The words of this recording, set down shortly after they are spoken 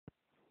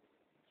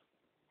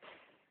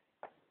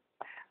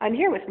I'm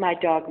here with my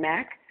dog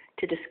Mac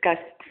to discuss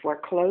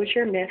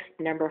foreclosure myth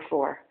number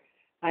 4.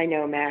 I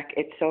know, Mac,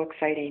 it's so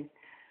exciting.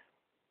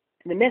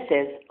 The myth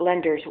is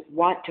lenders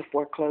want to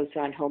foreclose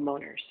on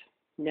homeowners.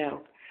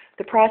 No,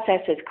 the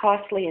process is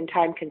costly and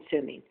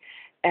time-consuming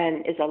and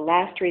is a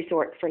last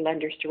resort for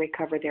lenders to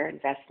recover their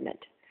investment.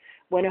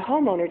 When a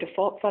homeowner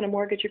defaults on a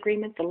mortgage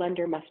agreement, the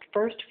lender must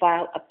first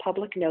file a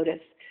public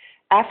notice,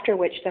 after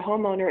which the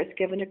homeowner is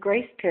given a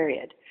grace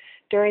period.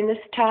 During this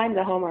time, the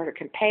homeowner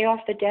can pay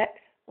off the debt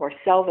or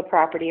sell the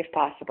property if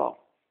possible.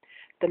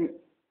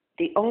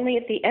 Only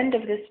at the end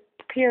of this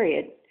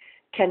period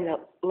can the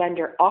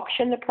lender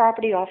auction the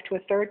property off to a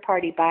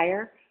third-party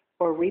buyer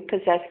or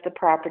repossess the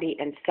property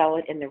and sell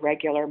it in the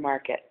regular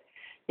market.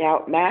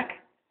 Now, Mac,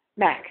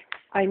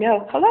 I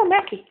know. Hello,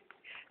 Mackie.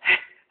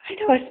 I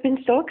know, it's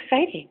been so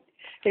exciting.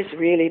 It's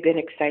really been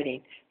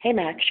exciting. Hey,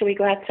 Mac, should we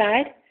go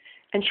outside?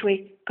 And should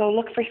we go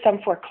look for some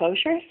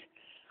foreclosures?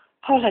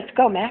 Oh, let's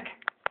go, Mac.